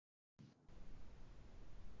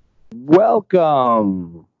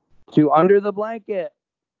Welcome to Under the Blanket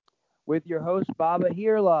with your host Baba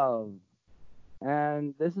Love,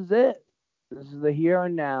 and this is it. This is the here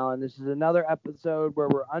and now, and this is another episode where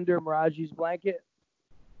we're under Miraji's blanket,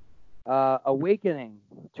 awakening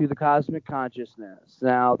to the cosmic consciousness.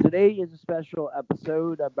 Now, today is a special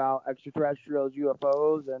episode about extraterrestrials,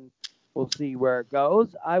 UFOs, and we'll see where it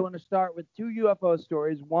goes. I want to start with two UFO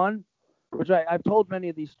stories. One, which I've told many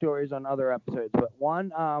of these stories on other episodes, but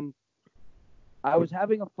one, I was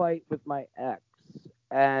having a fight with my ex,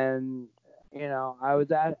 and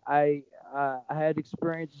I had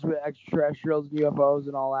experiences with extraterrestrials and UFOs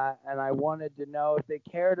and all that, and I wanted to know if they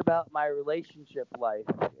cared about my relationship life.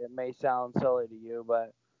 It may sound silly to you,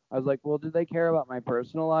 but I was like, well, do they care about my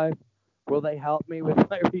personal life? Will they help me with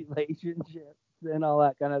my relationships and all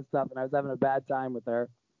that kind of stuff? And I was having a bad time with her.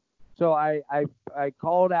 So I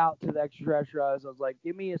called out to the extraterrestrials. I was like,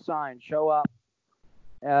 give me a sign, show up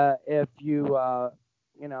if you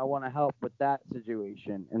want to help with that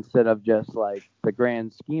situation instead of just like the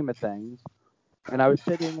grand scheme of things. And I was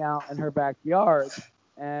sitting out in her backyard,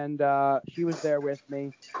 and she was there with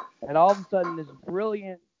me, and all of a sudden this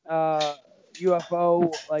brilliant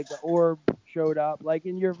UFO, like the orb, showed up, like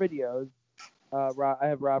in your videos. I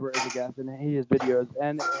have Robert as a guest, and he has videos,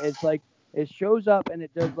 and it's like it shows up and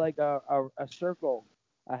it does like a circle,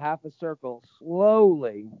 a half a circle,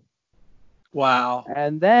 slowly, Wow.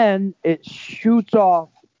 and then it shoots off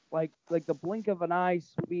like the blink of an eye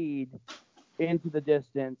speed into the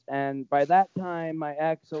distance. And by that time, my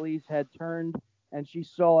ex Elise had turned and she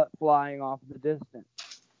saw it flying off the distance.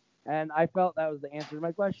 And I felt that was the answer to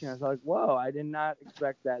my question. I was like, whoa, I did not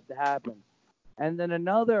expect that to happen. And then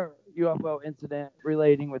another UFO incident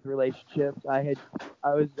relating with relationships. I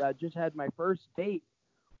was just had my first date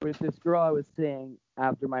with this girl I was seeing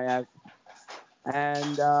after my ex,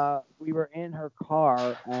 and we were in her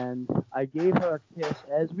car, and I gave her a kiss.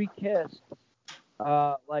 As we kissed,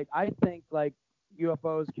 like I think like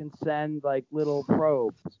UFOs can send like little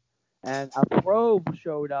probes, and a probe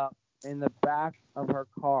showed up in the back of her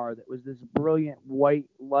car that was this brilliant white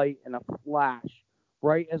light and a flash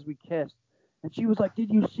right as we kissed. And she was like,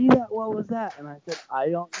 "Did you see that? What was that?" And I said, "I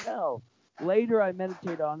don't know." Later, I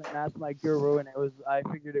meditated on it and asked my guru, and I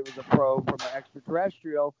figured it was a probe from an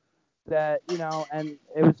extraterrestrial that, and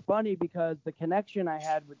it was funny because the connection I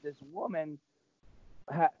had with this woman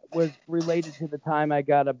was related to the time I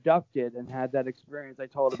got abducted and had that experience I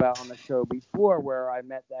told about on the show before, where I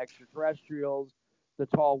met the extraterrestrials, the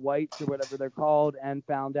tall whites or whatever they're called, and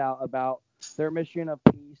found out about their mission of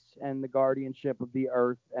peace and the guardianship of the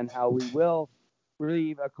earth, and how we will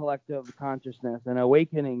relieve a collective consciousness, an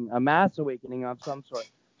awakening, a mass awakening of some sort.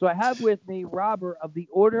 So I have with me Robert of the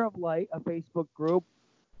Order of Light, a Facebook group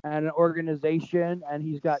and an organization, and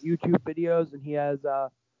he's got YouTube videos, and he has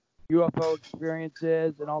UFO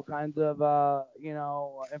experiences and all kinds of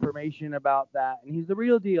information about that. And he's the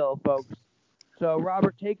real deal, folks. So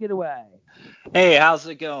Robert, take it away. Hey, how's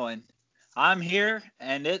it going? I'm here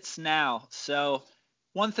and it's now. So,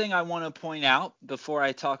 one thing I want to point out before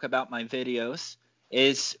I talk about my videos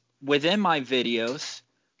is within my videos,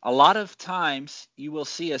 a lot of times you will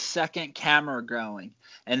see a second camera going.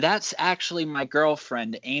 And that's actually my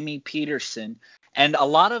girlfriend, Amy Peterson. And a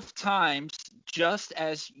lot of times, just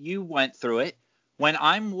as you went through it, when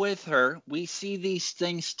I'm with her, we see these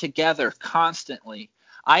things together constantly.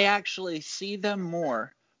 I actually see them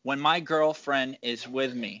more when my girlfriend is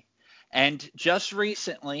with me. And just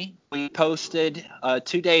recently, we posted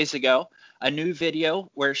 2 days ago a new video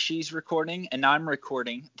where she's recording and I'm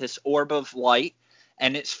recording this orb of light,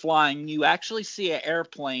 and it's flying. You actually see an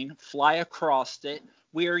airplane fly across it.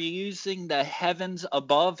 We are using the Heavens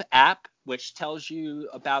Above app, which tells you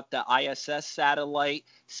about the ISS satellite,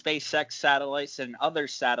 SpaceX satellites, and other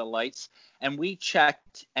satellites. And we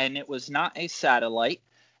checked, and it was not a satellite.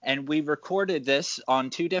 And we recorded this on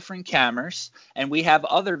two different cameras, and we have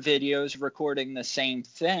other videos recording the same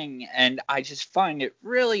thing. And I just find it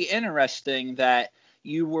really interesting that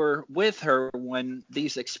you were with her when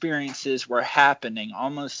these experiences were happening,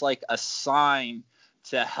 almost like a sign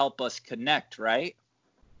to help us connect, right?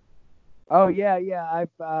 Oh yeah.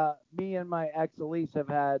 Me and my ex Elise have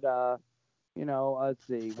had let's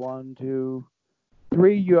see, one, two,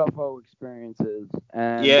 three UFO experiences,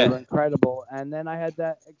 and they Yeah. were incredible. And then I had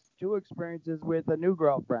two experiences with a new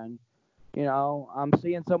girlfriend. I'm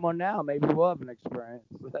seeing someone now. Maybe we'll have an experience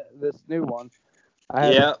with this new one. I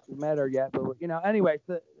haven't Yeah. met her yet, but anyway,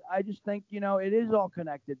 I just think it is all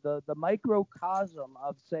connected. The microcosm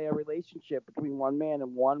of, say, a relationship between one man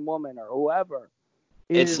and one woman or whoever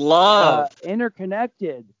It's is love.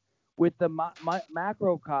 interconnected with the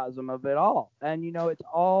macrocosm of it all, and it's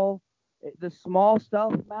all The small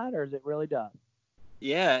stuff matters. It really does.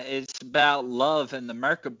 Yeah, it's about love and the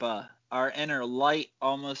Merkaba, our inner light,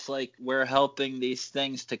 almost like we're helping these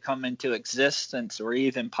things to come into existence or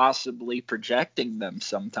even possibly projecting them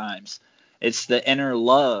sometimes. It's the inner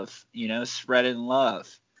love, spreading love.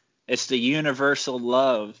 It's the universal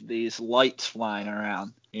love, these lights flying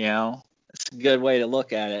around. It's a good way to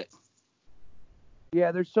look at it.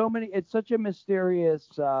 Yeah, there's so many. It's such a mysterious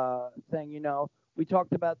thing. We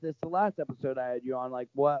talked about this the last episode I had you on. Like,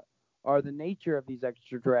 what are the nature of these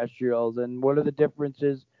extraterrestrials, and what are the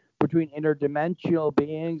differences between interdimensional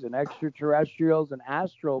beings and extraterrestrials and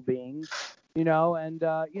astral beings? And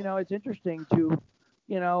it's interesting to,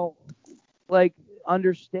 you know, like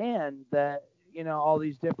understand that all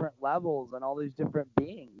these different levels and all these different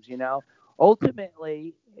beings.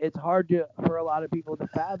 Ultimately it's hard for a lot of people to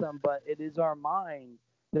fathom, but it is our mind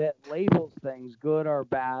that labels things good or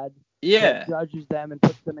bad, that Yeah. judges them and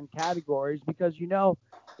puts them in categories, because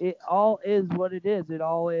it all is what it is. It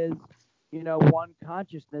all is one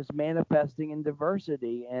consciousness manifesting in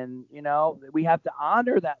diversity, and we have to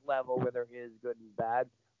honor that level where there is good and bad,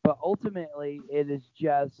 but ultimately it is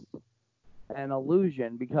just an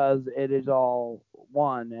illusion because it is all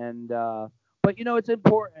one. And but it's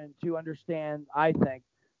important to understand, I think,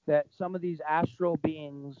 that some of these astral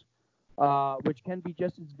beings, which can be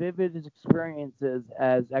just as vivid as experiences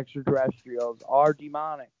as extraterrestrials, are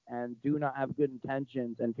demonic and do not have good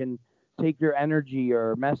intentions and can take your energy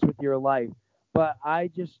or mess with your life. But I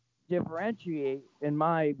just differentiate, in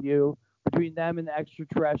my view, between them and the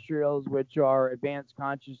extraterrestrials, which are advanced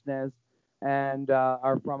consciousness and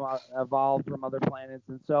are evolved from other planets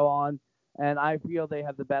and so on. And I feel they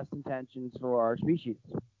have the best intentions for our species.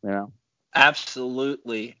 You know.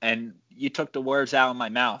 Absolutely. And you took the words out of my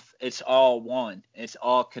mouth. It's all one. It's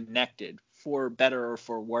all connected, for better or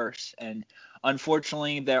for worse. And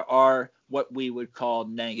unfortunately, there are what we would call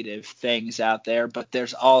negative things out there, but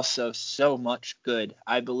there's also so much good.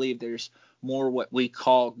 I believe there's more what we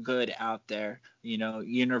call good out there.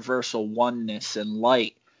 Universal oneness and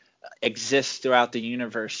light exists throughout the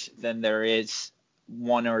universe than there is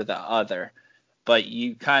one or the other. But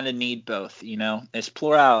you kind of need both. It's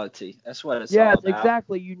plurality. That's what it's all Yes, about.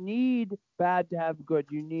 exactly. You need bad to have good.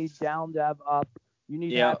 You need down to have up. You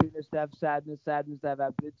need Yeah. happiness to have sadness, sadness to have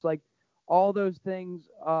happy. It's like all those things.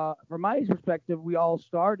 From my perspective, we all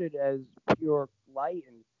started as pure light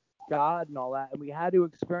and God and all that, and we had to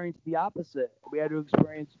experience the opposite. We had to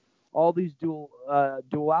experience all these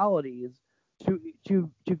dualities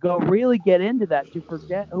to go really get into that, to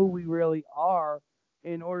forget who we really are,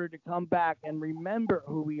 in order to come back and remember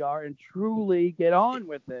who we are and truly get on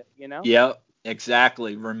with it. Yep.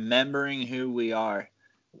 Exactly. Remembering who we are.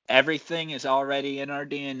 Everything is already in our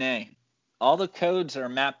DNA. All the codes are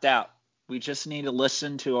mapped out. We just need to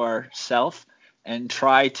listen to ourself and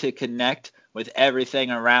try to connect with everything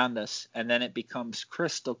around us, and then it becomes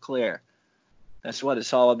crystal clear. That's what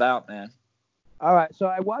it's all about, man. All right, so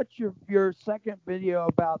I watched your second video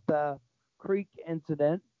about the Creek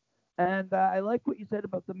incident, and I like what you said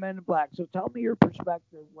about the Men in Black. So tell me your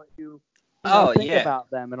perspective, what you Oh, think yeah. about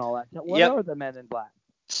them and all that. What Yep. are the Men in Black?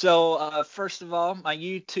 So, first of all, my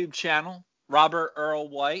YouTube channel, Robert Earl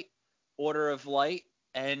White, Order of Light,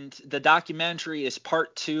 and the documentary is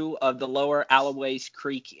part 2 of the Lower Alloways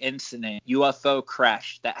Creek incident, UFO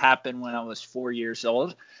crash that happened when I was 4 years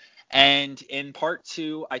old. And in part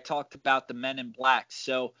 2, I talked about the Men in Black.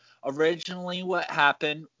 So, originally, what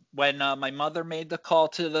happened when my mother made the call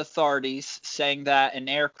to the authorities saying that an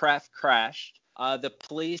aircraft crashed, the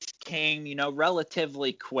police came,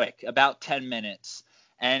 relatively quick, about 10 minutes.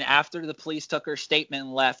 And after the police took her statement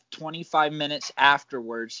and left, 25 minutes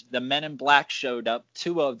afterwards, the Men in Black showed up,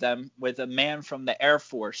 2 of them, with a man from the Air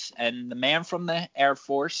Force. And the man from the Air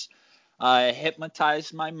Force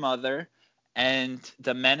hypnotized my mother, and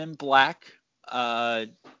the Men in Black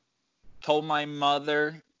told my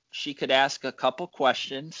mother she could ask a couple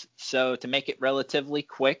questions. So to make it relatively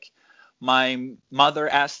quick, my mother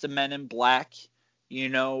asked the Men in Black, you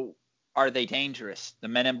know, are they dangerous? The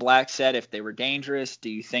Men in Black said, if they were dangerous, do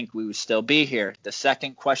you think we would still be here? The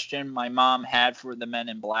second question my mom had for the Men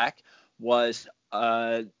in Black was,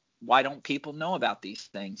 why don't people know about these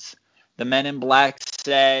things? The Men in Black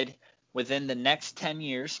said, within the next 10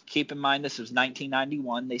 years, keep in mind this was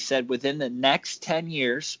 1991, they said within the next 10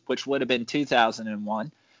 years, which would have been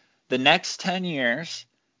 2001, the next 10 years,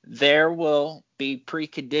 there will be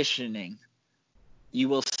preconditioning. You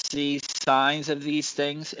will see signs of these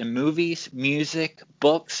things in movies, music,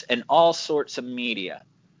 books, and all sorts of media.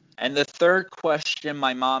 And the third question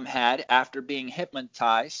my mom had after being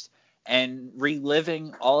hypnotized and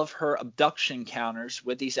reliving all of her abduction encounters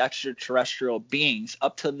with these extraterrestrial beings.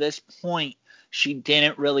 Up to this point, she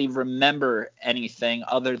didn't really remember anything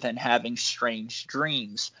other than having strange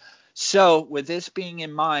dreams. So, with this being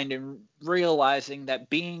in mind and realizing that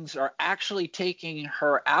beings are actually taking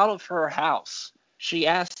her out of her house, she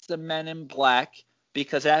asked the men in black,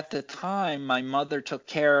 because at the time my mother took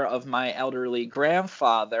care of my elderly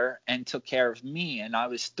grandfather and took care of me, and I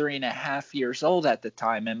was 3.5 years old at the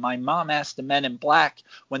time. And my mom asked the men in black,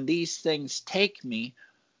 when these things take me,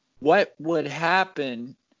 what would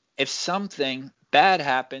happen if something bad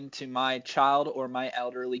happened to my child or my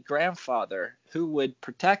elderly grandfather? Who would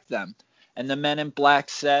protect them? And the men in black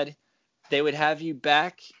said they would have you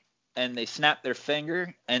back, and they snapped their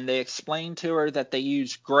finger, and they explained to her that they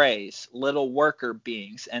use grays, little worker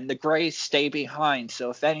beings, and the grays stay behind. So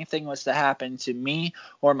if anything was to happen to me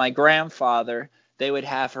or my grandfather, they would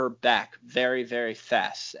have her back very, very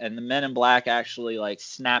fast. And the men in black actually like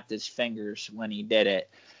snapped his fingers when he did it.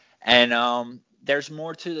 And there's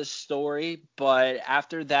more to the story, but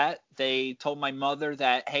after that, they told my mother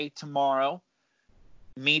that, hey, tomorrow,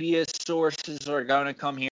 media sources are going to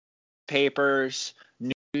come here, papers,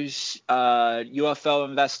 news, UFO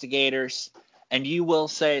investigators, and you will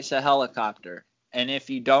say it's a helicopter. And if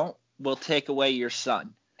you don't, we'll take away your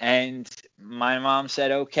son. And my mom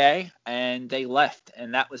said, okay, and they left.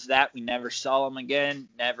 And that was that. We never saw them again,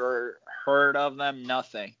 never heard of them,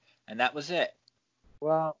 nothing. And that was it.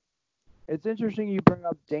 Well, it's interesting you bring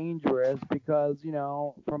up dangerous because,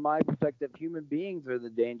 from my perspective, human beings are the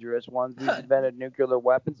dangerous ones. We've invented nuclear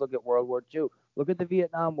weapons. Look at World War II. Look at the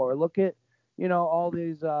Vietnam War. Look at, all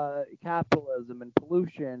these capitalism and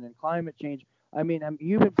pollution and climate change. I mean,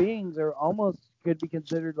 human beings are almost could be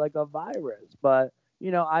considered like a virus, but,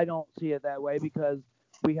 I don't see it that way because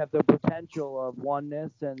we have the potential of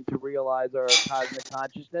oneness and to realize our cosmic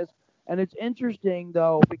consciousness. And it's interesting,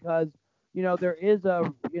 though, because there is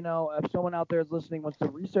if someone out there is listening wants to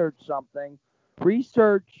research something,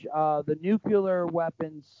 research the nuclear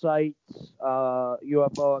weapons sites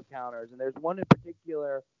UFO encounters. And there's one in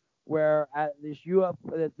particular where at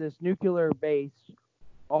this nuclear base,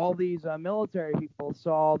 all these military people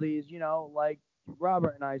saw these, like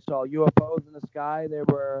Robert and I saw UFOs in the sky. They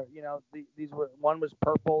were, these were, one was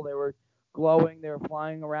purple. They were glowing. They were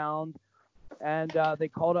flying around. And they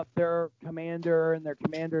called up their commander, and their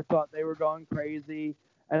commander thought they were going crazy.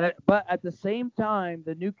 But at the same time,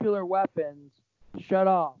 the nuclear weapons shut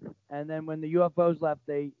off, and then when the UFOs left,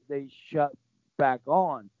 they shut back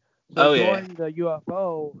on. So Oh, yeah. during the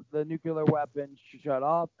UFO, the nuclear weapons shut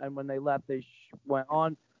off, and when they left, they went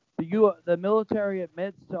on. The military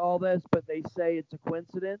admits to all this, but they say it's a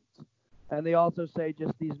coincidence, and they also say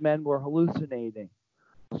just these men were hallucinating.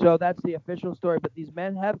 So that's the official story. But these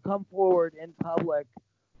men have come forward in public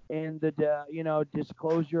in the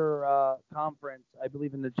disclosure conference, I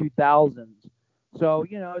believe in the 2000s. So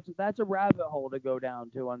that's a rabbit hole to go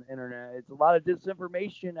down to on the internet. It's a lot of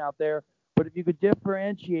disinformation out there. But if you could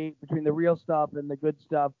differentiate between the real stuff and the good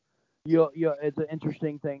stuff, it's an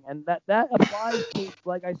interesting thing. And that applies to,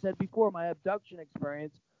 like I said before, my abduction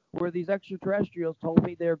experience, where these extraterrestrials told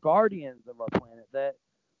me they're guardians of our planet, that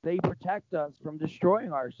they protect us from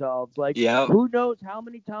destroying ourselves. Like, Yep. who knows how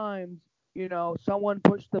many times, someone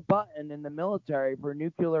pushed the button in the military for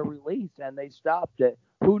nuclear release and they stopped it.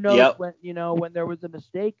 Who knows Yep. when there was a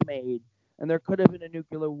mistake made and there could have been a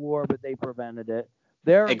nuclear war, but they prevented it.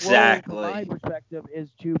 Their role, from my perspective, is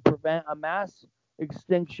to prevent a mass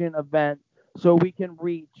extinction event so we can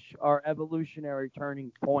reach our evolutionary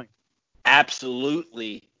turning point.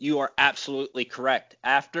 Absolutely. You are absolutely correct.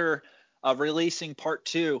 After releasing part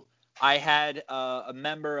 2, I had a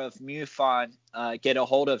member of MUFON get a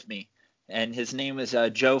hold of me, and his name is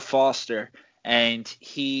Joe Foster, and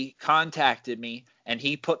he contacted me, and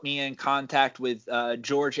he put me in contact with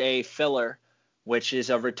George A. Filler, which is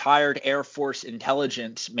a retired Air Force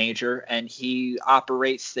intelligence major, and he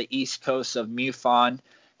operates the East Coast of MUFON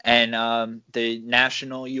and the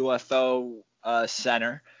National UFO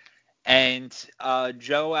Center. And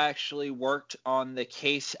Joe actually worked on the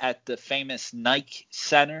case at the famous Nike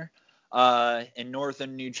Center in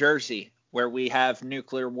northern New Jersey, where we have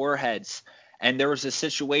nuclear warheads. And there was a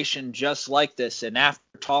situation just like this. And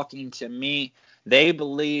after talking to me, they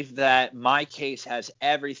believe that my case has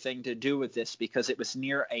everything to do with this because it was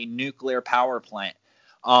near a nuclear power plant.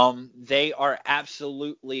 They are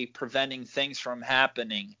absolutely preventing things from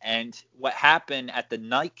happening. And what happened at the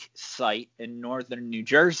Nike site in northern New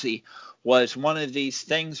Jersey was one of these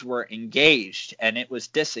things were engaged and it was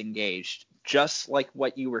disengaged, just like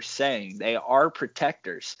what you were saying. They are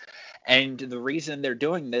protectors. And the reason they're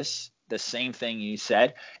doing this, the same thing you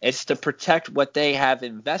said. It's to protect what they have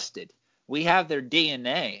invested. We have their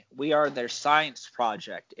DNA. We are their science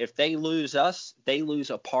project. If they lose us, they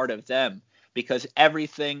lose a part of them because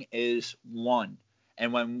everything is one.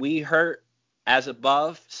 And when we hurt, as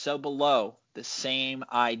above, so below, the same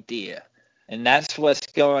idea. And that's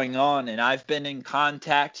what's going on. And I've been in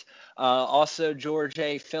contact. Also, George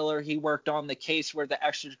A. Filler, he worked on the case where the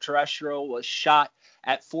extraterrestrial was shot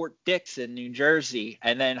at Fort Dix in New Jersey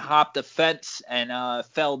and then hopped a fence and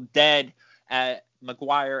fell dead at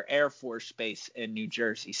McGuire Air Force Base in New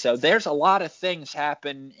Jersey. So there's a lot of things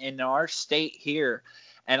happen in our state here,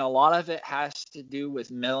 and a lot of it has to do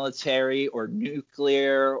with military or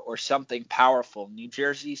nuclear or something powerful. New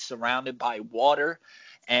Jersey's surrounded by water,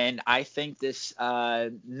 and I think this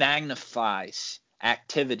magnifies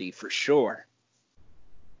activity for sure.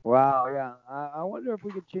 Wow, yeah. I wonder if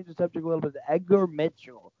we could change the subject a little bit to Edgar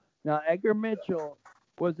Mitchell. Now, Edgar Mitchell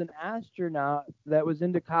was an astronaut that was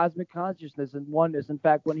into cosmic consciousness and oneness. In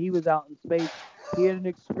fact, when he was out in space, he had an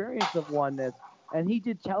experience of oneness, and he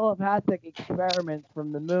did telepathic experiments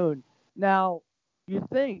from the moon. Now, you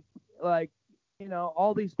think, like,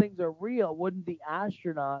 all these things are real. Wouldn't the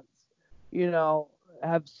astronauts,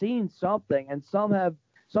 have seen something? And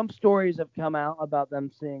some stories have come out about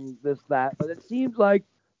them seeing this, that, but it seems like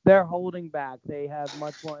they're holding back. They have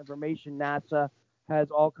much more information. NASA has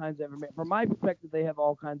all kinds of information. From my perspective, they have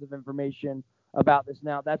all kinds of information about this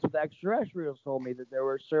now. That's what the extraterrestrials told me, that there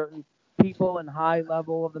were certain people in high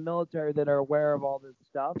level of the military that are aware of all this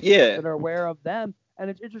stuff, Yeah. that are aware of them. And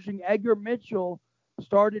it's interesting, Edgar Mitchell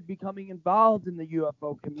started becoming involved in the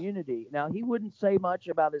UFO community. Now, he wouldn't say much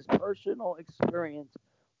about his personal experience,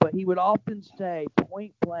 but he would often say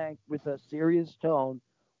point blank with a serious tone,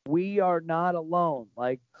 "We are not alone."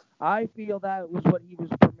 Like, I feel that was what he was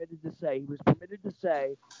permitted to say. He was permitted to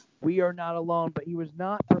say, "We are not alone," but he was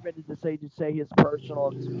not permitted to say his personal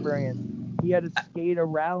experience. He had to skate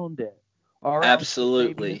around it. Or else maybe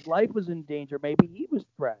Absolutely. his life was in danger. Maybe he was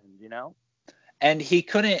threatened. And he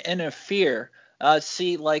couldn't interfere.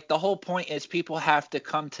 See, like the whole point is people have to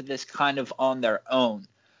come to this kind of on their own.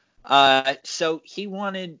 So he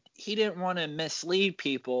didn't want to mislead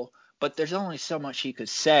people, but there's only so much he could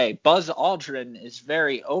say. Buzz Aldrin is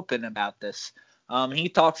very open about this. He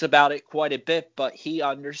talks about it quite a bit, but he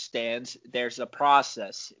understands there's a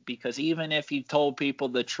process because even if he told people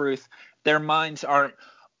the truth, their minds aren't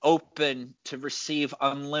open to receive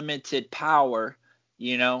unlimited power.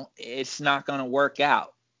 It's not going to work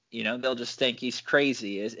out. They'll just think he's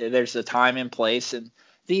crazy. There's a time and place, and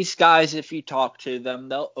these guys, if you talk to them,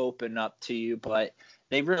 they'll open up to you, but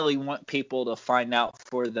they really want people to find out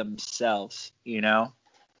for themselves. Yeah,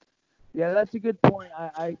 that's a good point.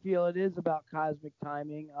 I feel it is about cosmic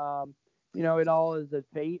timing. It all is a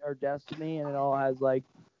fate or destiny, and it all has a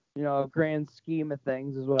grand scheme of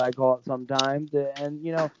things is what I call it sometimes.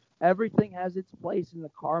 And everything has its place in the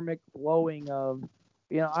karmic flowing of.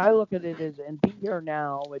 I look at it as and Be Here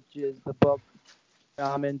Now, which is the book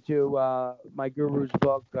I'm into. My guru's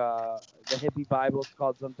book, the hippie Bible, it's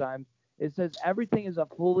called sometimes. It says everything is a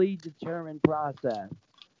fully determined process.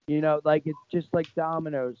 Like it's just like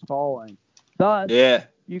dominoes falling. Thus, Yeah.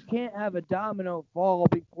 you can't have a domino fall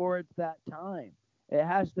before it's that time. It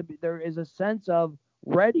has to be, there is a sense of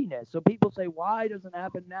readiness. So people say, why doesn't it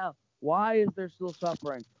happen now? Why is there still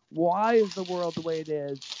suffering? Why is the world the way it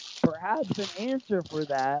is? Perhaps an answer for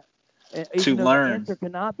that, To even though the learn. answer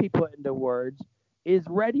cannot be put into words, is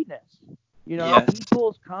readiness. Yes.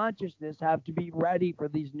 People's consciousness have to be ready for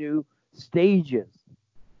these new stages.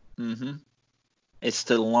 Mhm. It's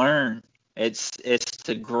to learn. It's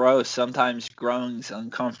to grow. Sometimes growing's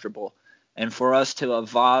uncomfortable. And for us to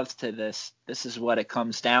evolve to this is what it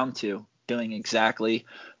comes down to, doing exactly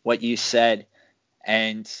what you said.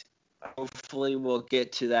 And hopefully we'll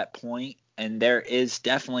get to that point. And there is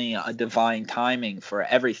definitely a divine timing for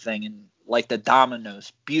everything. And like the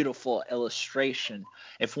dominoes, beautiful illustration.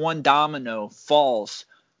 If one domino falls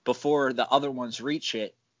before the other ones reach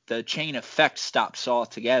it, the chain effect stops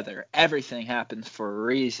altogether. Everything happens for a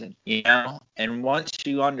reason. And once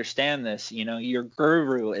you understand this, your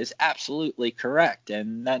guru is absolutely correct.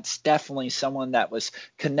 And that's definitely someone that was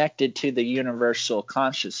connected to the universal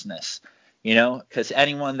consciousness. Because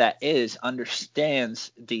anyone that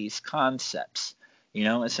understands these concepts.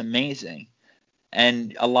 It's amazing.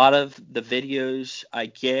 And a lot of the videos I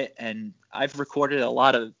get, and I've recorded a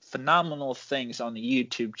lot of phenomenal things on the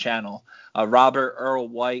YouTube channel. Robert Earl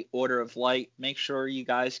White, Order of Light. Make sure you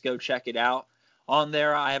guys go check it out. On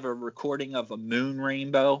there, I have a recording of a moon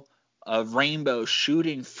rainbow, a rainbow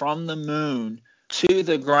shooting from the moon to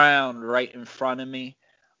the ground right in front of me.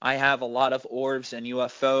 I have a lot of orbs and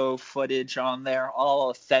UFO footage on there, all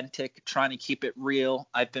authentic, trying to keep it real.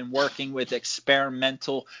 I've been working with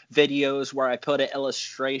experimental videos where I put an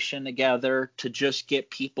illustration together to just get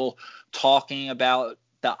people talking about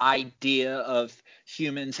the idea of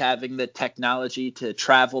humans having the technology to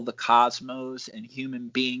travel the cosmos and human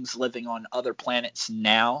beings living on other planets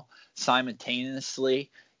now simultaneously,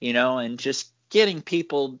 and just getting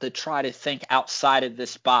people to try to think outside of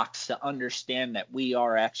this box to understand that we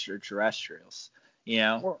are extraterrestrials.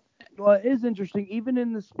 Well, it is interesting. Even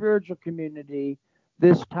in the spiritual community,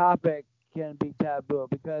 this topic can be taboo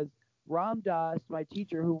because Ram Dass, my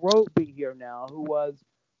teacher who wrote Be Here Now, who was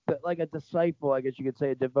like a disciple, I guess you could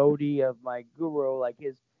say, a devotee of my guru,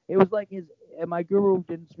 it was like and my guru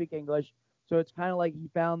didn't speak English, so it's kind of like he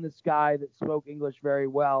found this guy that spoke English very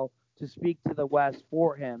well to speak to the West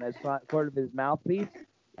for him as sort of his mouthpiece.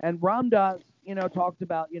 And Ram Dass, talked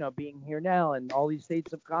about, being here now and all these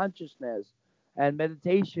states of consciousness and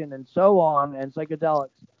meditation and so on and psychedelics.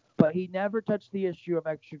 But he never touched the issue of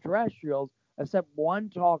extraterrestrials, except one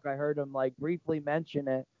talk I heard him like briefly mention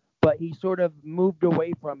it, but he sort of moved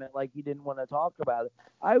away from it like he didn't want to talk about it.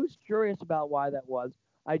 I was curious about why that was.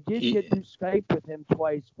 I did get to Skype with him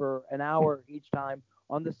twice for an hour each time.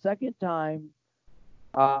 On the second time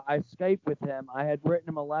I Skyped with him, I had written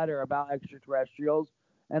him a letter about extraterrestrials,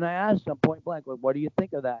 and I asked him point blank, like, "What do you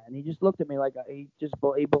think of that?" And he just looked at me like he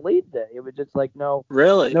believed it. It was just like no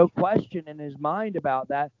Really? question in his mind about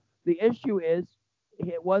that. The issue is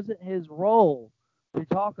it wasn't his role to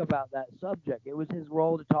talk about that subject. It was his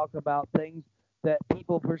role to talk about things that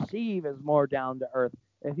people perceive as more down to earth.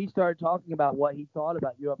 If he started talking about what he thought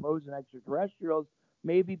about UFOs and extraterrestrials,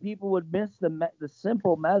 maybe people would miss the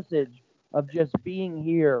simple message of just being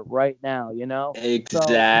here right now. So he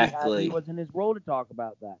Exactly. wasn't his role to talk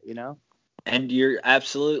about that. And you're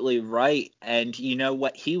absolutely right. And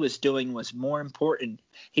what he was doing was more important.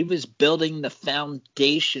 He was building the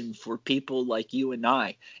foundation for people like you and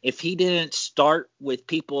I. If he didn't start with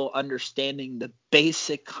people understanding the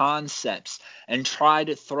basic concepts and try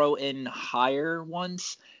to throw in higher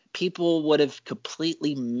ones, people would have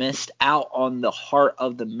completely missed out on the heart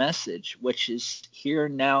of the message, which is here,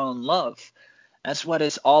 now, and love. That's what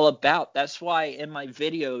it's all about. That's why in my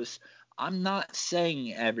videos, I'm not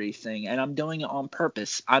saying everything and I'm doing it on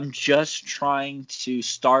purpose. I'm just trying to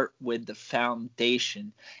start with the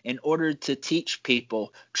foundation. In order to teach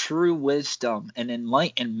people true wisdom and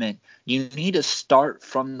enlightenment, you need to start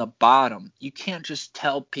from the bottom. You can't just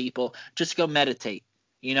tell people, just go meditate.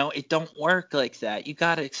 It don't work like that. You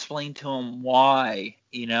got to explain to them why.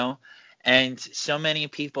 And so many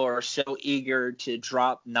people are so eager to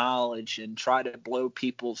drop knowledge and try to blow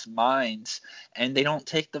people's minds, and they don't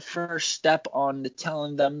take the first step on to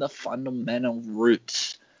telling them the fundamental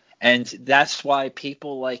roots. And that's why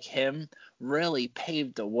people like him really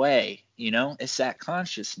paved the way. It's that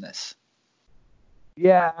consciousness.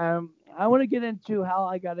 Yeah, I want to get into how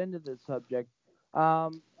I got into this subject.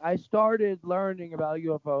 I started learning about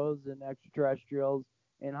UFOs and extraterrestrials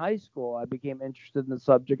in high school. I became interested in the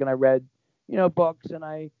subject, and I read, books, and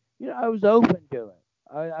I was open to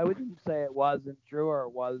it. I wouldn't say it wasn't true or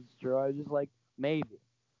it was true. I was just like maybe.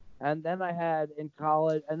 And then I had in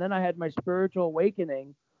college, and then I had my spiritual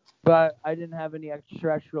awakening, but I didn't have any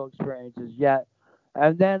extraterrestrial experiences yet.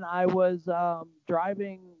 And then I was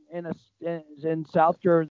driving in South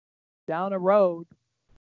Jersey down a road.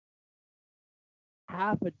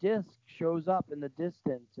 Half a disc shows up in the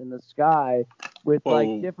distance in the sky with like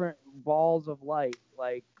Whoa. different balls of light,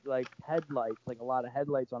 like headlights, like a lot of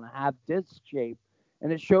headlights on a half disc shape.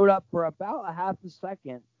 And it showed up for about a half a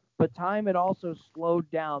second, but time had also slowed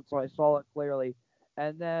down, so I saw it clearly.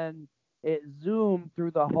 And then it zoomed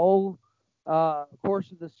through the whole course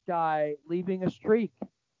of the sky, leaving a streak.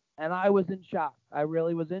 And I was in shock. I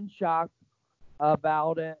really was in shock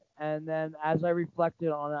about it. And then as I reflected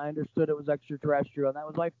on it, I understood it was extraterrestrial. And that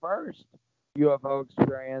was my first UFO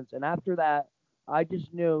experience. And after that, I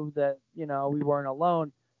just knew that, we weren't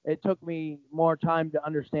alone. It took me more time to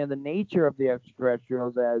understand the nature of the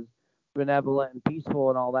extraterrestrials as benevolent and peaceful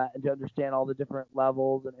and all that, and to understand all the different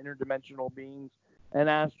levels and interdimensional beings and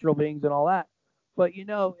astral beings and all that. But,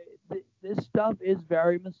 this stuff is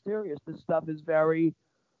very mysterious. This stuff is very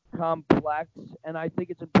complex, and I think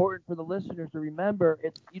it's important for the listeners to remember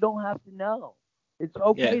you don't have to know. It's Yeah.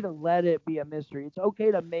 okay to let it be a mystery. It's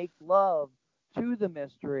okay to make love to the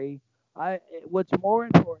mystery. What's more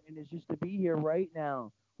important is just to be here right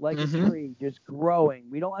now, like a Mm-hmm. tree, just growing.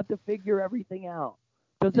 We don't have to figure everything out.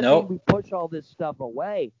 Doesn't mean Nope. we push all this stuff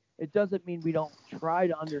away. It doesn't mean we don't try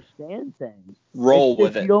to understand things. It's Roll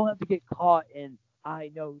with just you it. don't have to get caught in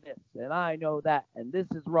I know this and I know that and this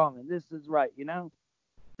is wrong and this is right,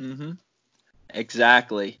 Mhm.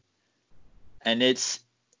 Exactly. And it's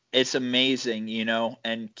amazing,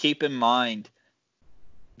 and keep in mind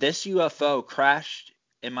this UFO crashed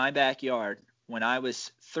in my backyard when I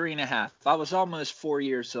was 3.5. I was almost 4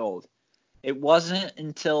 years old. It wasn't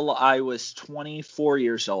until I was 24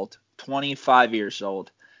 years old, 25 years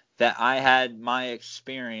old, that I had my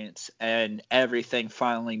experience and everything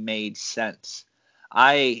finally made sense.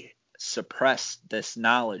 I suppressed this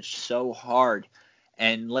knowledge so hard,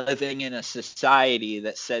 and living in a society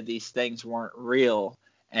that said these things weren't real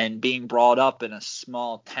and being brought up in a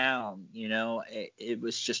small town, it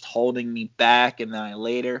was just holding me back. And then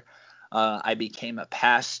I became a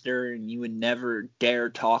pastor, and you would never dare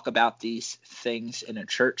talk about these things in a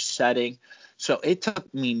church setting. So it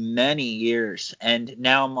took me many years, and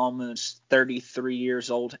now I'm almost 33 years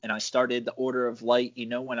old, and I started the Order of Light,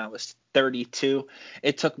 when I was 32.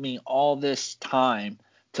 It took me all this time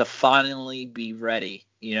to finally be ready,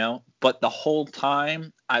 but the whole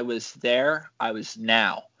time I was there, I was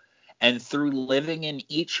now. And through living in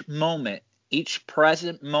each moment, each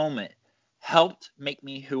present moment, helped make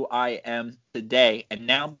me who I am today. And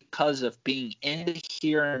now, because of being in the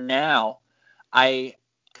here and now, I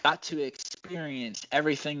got to experience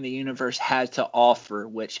everything the universe had to offer,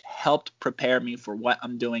 which helped prepare me for what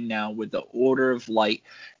I'm doing now with the Order of Light.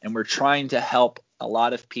 And we're trying to help a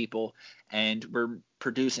lot of people, and we're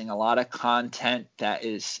producing a lot of content that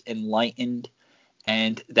is enlightened.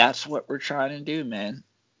 And that's what we're trying to do, man.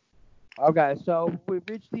 Okay, so we've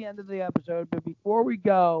reached the end of the episode, but before we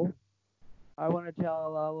go, I want to tell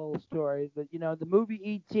a little story that the movie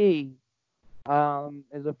E.T.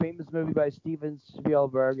 Is a famous movie by Steven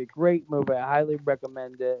Spielberg. A great movie. I highly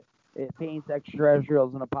recommend it. It paints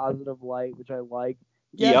extraterrestrials in a positive light, which I like.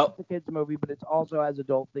 Yes, Yep. it's a kids movie, but it also has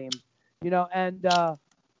adult themes. And uh,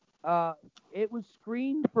 it was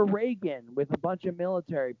screened for Reagan with a bunch of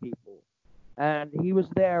military people, and he was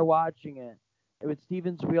there watching it. It was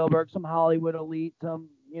Steven Spielberg, some Hollywood elite, some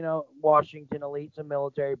Washington elite, some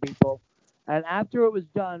military people. And after it was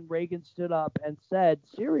done, Reagan stood up and said,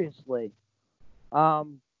 "Seriously,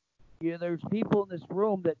 um, there's people in this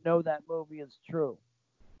room that know that movie is true."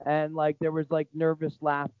 And like there was like nervous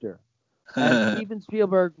laughter. And Steven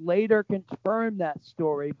Spielberg later confirmed that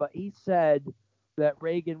story, but he said that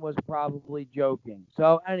Reagan was probably joking.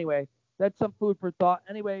 So anyway, that's some food for thought.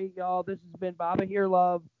 Anyway, y'all, this has been Baba Here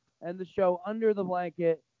Love and the show Under the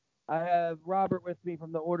Blanket. I have Robert with me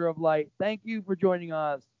from the Order of Light. Thank you for joining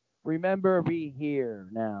us. Remember, be here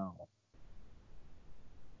now.